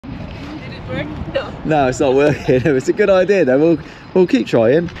work? No. No, it's not working. It's a good idea though. We'll keep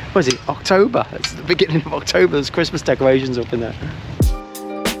trying. What is it? October. It's the beginning of October. There's Christmas decorations up in there.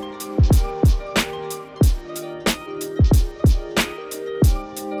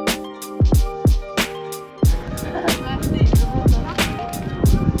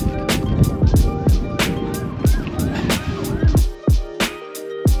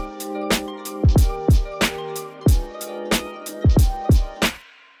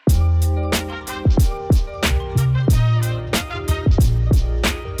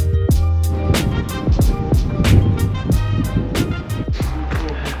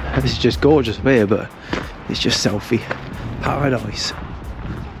 This is just gorgeous up here, but it's just selfie paradise.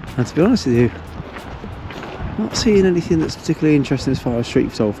 And to be honest with you, I'm not seeing anything that's particularly interesting as far as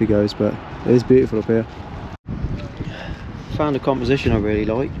street photography goes, but it is beautiful up here. Found a composition I really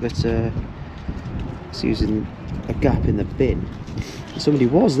like. It's using a gap in the bin. Somebody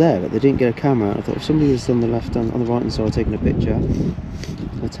was there, but they didn't get a camera out. I thought if somebody was on the left hand, on the right hand side taking a picture,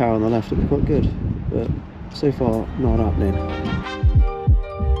 the tower on the left would be quite good. But so far, not happening.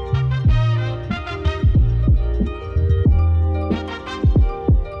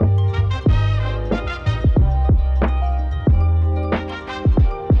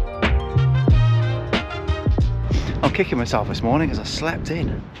 I'm kicking myself this morning because I slept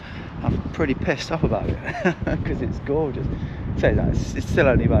in. I'm pretty pissed off about it because it's gorgeous. Say that, it's still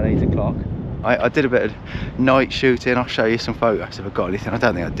only about 8 o'clock. I did a bit of night shooting. I'll show you some photographs if I got anything. I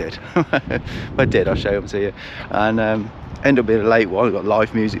don't think I did. If I did, I'll show them to you. And ended up being a late one. We've got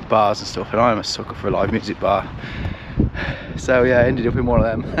live music bars and stuff, and I'm a sucker for a live music bar. So yeah, I ended up in one of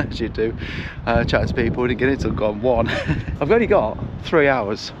them, as you do. Chatting to people, didn't get in until gone 1. I've only got 3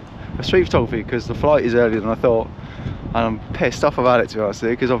 hours of street photography because the flight is earlier than I thought. And I'm pissed off about it, to be honest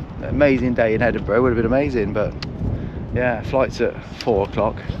with you, because an amazing day in Edinburgh would have been amazing, but yeah, flight's at 4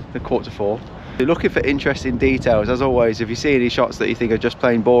 o'clock, the 3:45. You're looking for interesting details, as always. If you see any shots that you think are just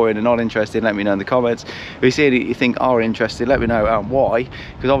plain boring and not interesting, let me know in the comments. If you see any you think are interesting, let me know and why,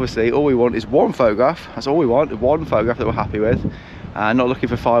 because obviously all we want is one photograph. That's all we want, one photograph that we're happy with. Not looking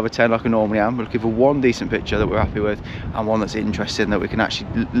for 5 or 10 like I normally am. We're looking for one decent picture that we're happy with, and one that's interesting, that we can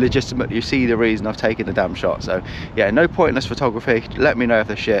actually legitimately see the reason I've taken the damn shot. So yeah, no pointless photography. Let me know if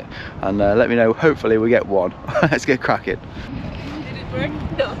they're shit, and let me know, hopefully we get one. Let's get cracking. Did it work?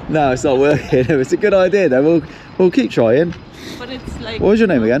 No. No, it's not working. It's a good idea though. We'll keep trying. But it's like... What was your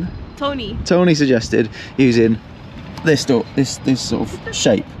name again? Tony. Tony suggested using this sort of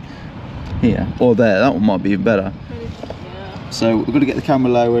shape here or there. That one might be even better. So we're going to get the camera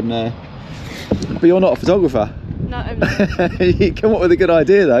low and but you're not a photographer. No, I'm not. You come up with a good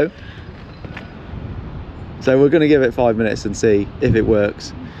idea though. So we're going to give it 5 minutes and see if it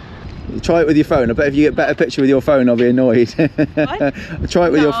works. Try it with your phone. I bet if you get a better picture with your phone, I'll be annoyed. What? Try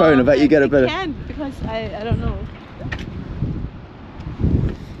it with your phone. I bet you get a better... I can't, because I don't know.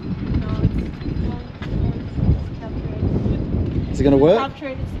 Is it going to work?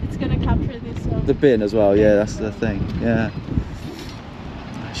 It's going to capture this. The bin as well, yeah, that's the thing, yeah.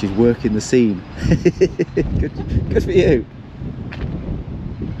 She's working the scene. Good for you.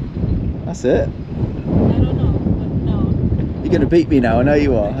 That's it. I don't know, but no. You're going to beat me now, I know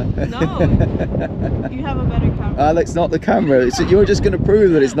you are. No, you have a better camera. It's not the camera. You're just going to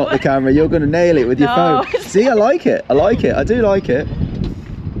prove that it's not the camera. You're going to nail it with your phone. See, I like it. I like it. I do like it.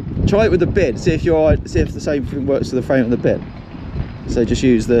 Try it with the bin. See if you're alright. See if the same thing works to the frame of the bin. So just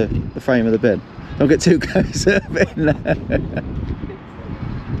use the frame of the bin. Don't get too close to the bin.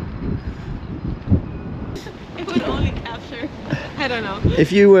 It would only capture, I don't know.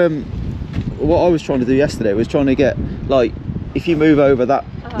 If you, what I was trying to do yesterday was trying to get, like, if you move over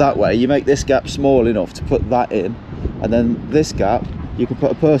that way, you make this gap small enough to put that in, and then this gap, you can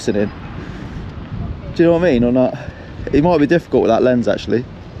put a person in. Do you know what I mean, or not? It might be difficult with that lens, actually.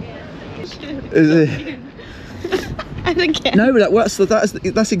 Yeah. Is it? No, but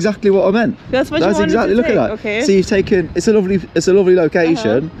that's exactly what I meant. That's what you wanted exactly. To Look take. at that. Okay. See, you've taken. It's a lovely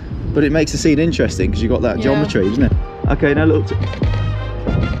location, but it makes the scene interesting because you've got that geometry, isn't it? Okay, now look.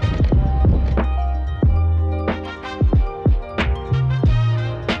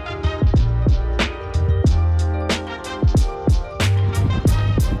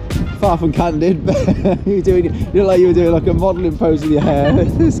 Far from candid, but you look like you were doing like a modelling pose with your hair.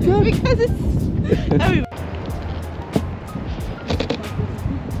 It's good. Because it's.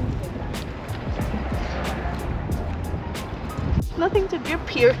 Nothing to grip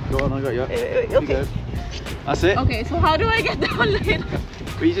here. Go on, I got you. Okay. That's it. Okay, so how do I get down later?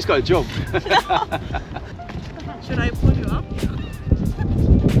 Well, you just got to jump. No. Should I pull you up?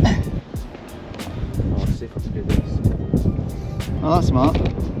 Oh, let's see if I can do this. Oh, that's smart.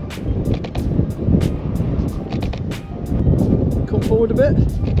 come forward a bit.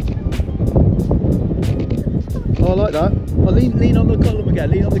 Oh, I like that. Oh, lean on the column again,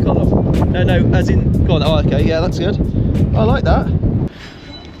 lean on the column. No, as in, go on, oh, okay, yeah, that's good. I like that.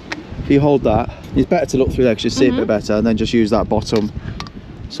 If you hold that, it's better to look through there because you see it a bit better, and then just use that bottom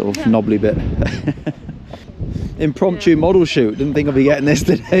sort of knobbly bit. Impromptu model shoot, didn't think I'd be getting this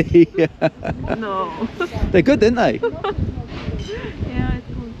today. No. They're good, didn't they? Yeah, it's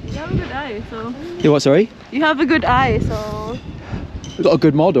good. You have a good eye, so... You what, sorry? You have a good eye, so... We've got a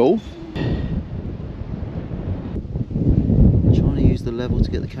good model. Trying to use the level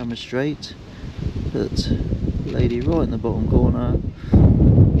to get the camera straight. But lady right in the bottom corner.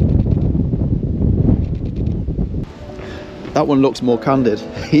 That one looks more candid.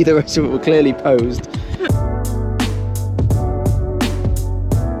 Either way, so it were clearly posed.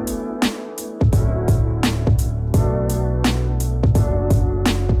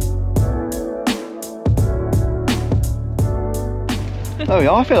 Oh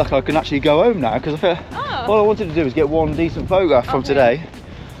yeah, I feel like I can actually go home now because I feel all I wanted to do was get one decent photograph from today,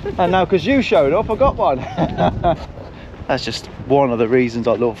 and now because you showed up I got one. That's just one of the reasons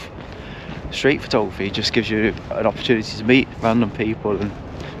I love street photography. It just gives you an opportunity to meet random people and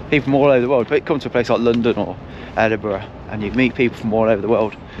people from all over the world. But come to a place like London or Edinburgh and you meet people from all over the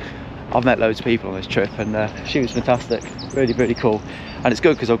world. I've met loads of people on this trip, and she was fantastic, really cool. And it's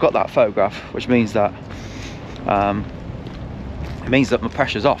good because I've got that photograph, which means that my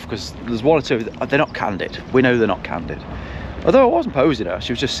pressure's off, because there's one or two they're not candid. We know they're not candid. Although I wasn't posing her,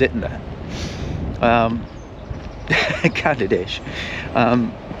 she was just sitting there. Candid-ish.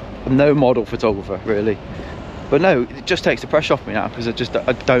 No model photographer really, but no, it just takes the pressure off me now because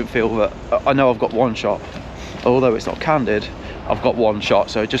I don't feel that I know I've got one shot. Although it's not candid, I've got one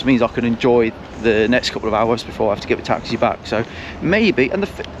shot, so it just means I can enjoy the next couple of hours before I have to get the taxi back. So maybe, and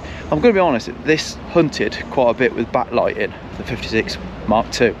I'm going to be honest, this hunted quite a bit with backlighting, the 56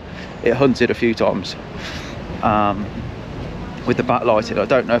 Mark II. It hunted a few times with the backlighting. I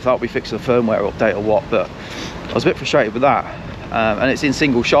don't know if that'll be fixed with the firmware update or what, but I was a bit frustrated with that. And it's in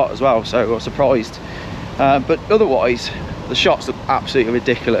single shot as well, so I was surprised. But otherwise, the shots look absolutely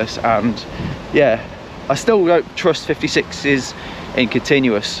ridiculous, and yeah, I still don't trust 56s in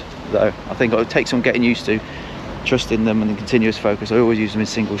continuous though. I think it would take some getting used to trusting them in continuous focus. I always use them in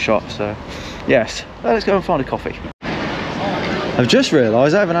single shot, so yes. Let's go and find a coffee. I've just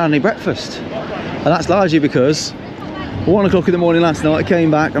realised I haven't had any breakfast, and that's largely because 1 o'clock in the morning last night I came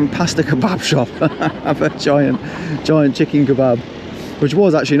back and passed a kebab shop. I've had giant chicken kebab, which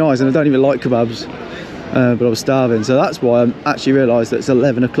was actually nice, and I don't even like kebabs, but I was starving, so that's why I actually realised that it's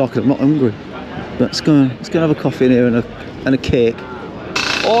 11 o'clock and I'm not hungry. But let's go and have a coffee in here and a cake.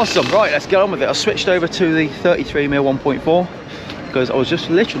 Awesome, right, let's get on with it. I switched over to the 33mm 1.4 because I was just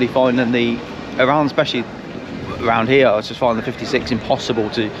literally finding especially around here, I was just finding the 56 impossible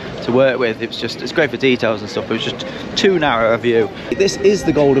to work with. It's great for details and stuff, but it was just too narrow a view. This is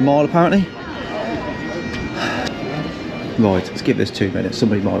the Golden Mile apparently. Right, let's give this 2 minutes.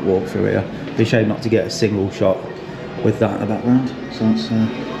 Somebody might walk through here. It'd be a shame not to get a single shot with that in the background. So that's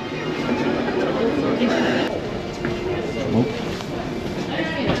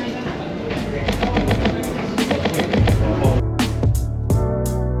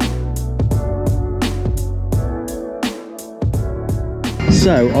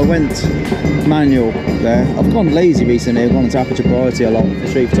So I went manual there. I've gone lazy recently. I've gone into aperture priority a lot for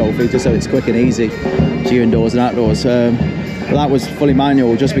street photography, just so it's quick and easy to you indoors and outdoors. But that was fully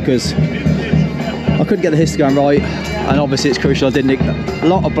manual just because I couldn't get the histogram right, and obviously it's crucial. I didn't a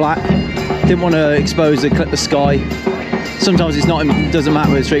lot of black. Didn't want to expose the sky. Sometimes it doesn't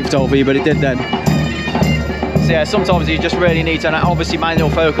matter with street photography, but it did then. So yeah, sometimes you just really need to, obviously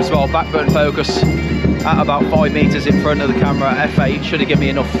manual focus, well, back button focus at about 5 meters in front of the camera. F8 should have given me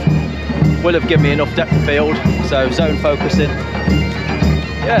enough, will have given me enough depth of field. So zone focusing,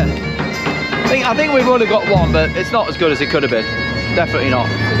 yeah. I think we would have got one, but it's not as good as it could have been. Definitely not.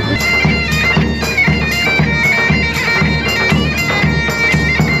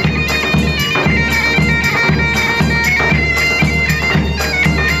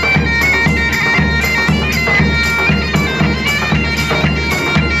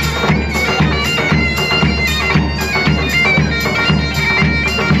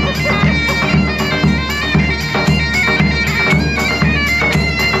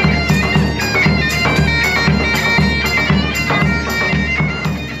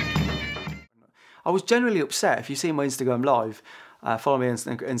 I was generally upset. If you see my Instagram live, follow me on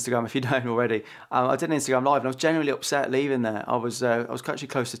Instagram if you don't already. I did an Instagram live and I was generally upset leaving there. I was actually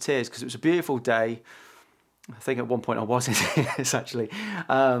close to tears because it was a beautiful day. I think at one point I was in this actually.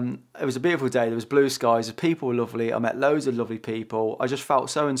 It was a beautiful day, there was blue skies, the people were lovely, I met loads of lovely people. I just felt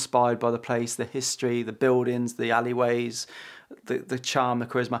so inspired by the place, the history, the buildings, the alleyways, the charm, the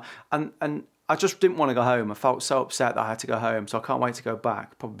charisma, and I just didn't want to go home. I felt so upset that I had to go home, so I can't wait to go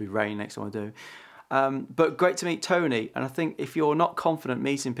back. Probably rain next time I do. But great to meet Tony, and I think if you're not confident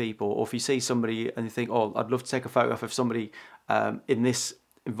meeting people, or if you see somebody and you think, oh, I'd love to take a photograph of somebody in this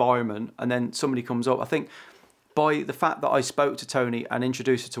environment, and then somebody comes up, I think by the fact that I spoke to Tony and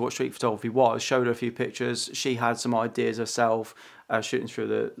introduced her to what street photography was, showed her a few pictures, she had some ideas herself, shooting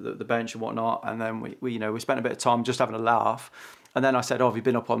through the bench and whatnot, and then we spent a bit of time just having a laugh. And then I said, oh, have you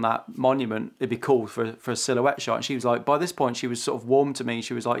been up on that monument? It'd be cool for a silhouette shot. And she was like, by this point, she was sort of warm to me.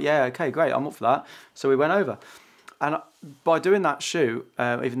 She was like, yeah, okay, great, I'm up for that. So we went over. And by doing that shoot,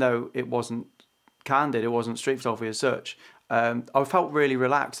 even though it wasn't candid, it wasn't street photography as such, I felt really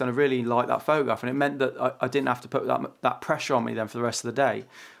relaxed, and I really liked that photograph. And it meant that I didn't have to put that pressure on me then for the rest of the day.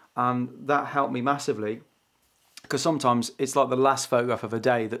 And that helped me massively. Because sometimes it's like the last photograph of a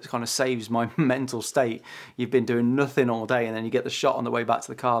day that kind of saves my mental state. You've been doing nothing all day, and then you get the shot on the way back to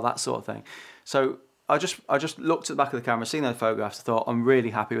the car, that sort of thing. So I just looked at the back of the camera, seen those photographs, I thought, I'm really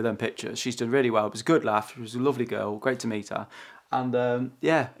happy with them pictures. She's done really well. It was a good laugh. She was a lovely girl. Great to meet her. And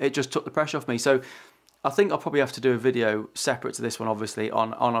yeah, it just took the pressure off me. So I think I'll probably have to do a video separate to this one, obviously,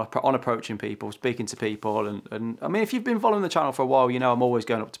 on approaching people, speaking to people. And I mean, if you've been following the channel for a while, you know I'm always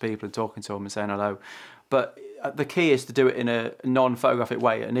going up to people and talking to them and saying hello. But the key is to do it in a non-photographic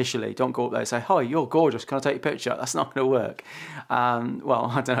way initially. Don't go up there and say, hi, you're gorgeous, can I take a picture? That's not going to work.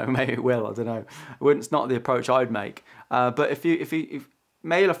 Well, I don't know, maybe it will, I don't know. It's not the approach I'd make. But if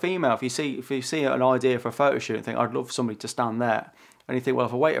male or female, if you see an idea for a photo shoot and think, I'd love somebody to stand there, and you think, well,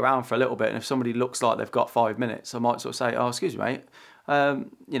 if I wait around for a little bit, and if somebody looks like they've got 5 minutes, I might sort of say, oh, excuse me, mate,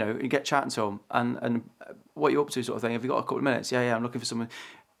 you know, you get chatting to them, and what are you up to sort of thing? Have you got a couple of minutes? Yeah, I'm looking for someone.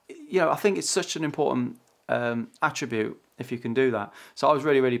 You know, I think it's such an important attribute if you can do that. So I was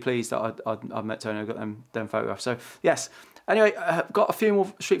really, really pleased that I'd met Tony and got them photographs. So yes, anyway, I've got a few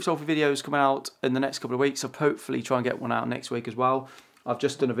more street photography videos coming out in the next couple of weeks. I'll hopefully try and get one out next week as well. I've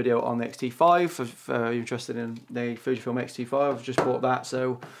just done a video on the X-T5. If you're interested in the Fujifilm X-T5, I've just bought that,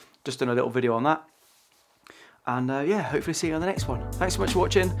 so just done a little video on that. And yeah, hopefully see you on the next one. Thanks so much for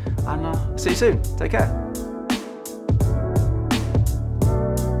watching, and see you soon. Take care.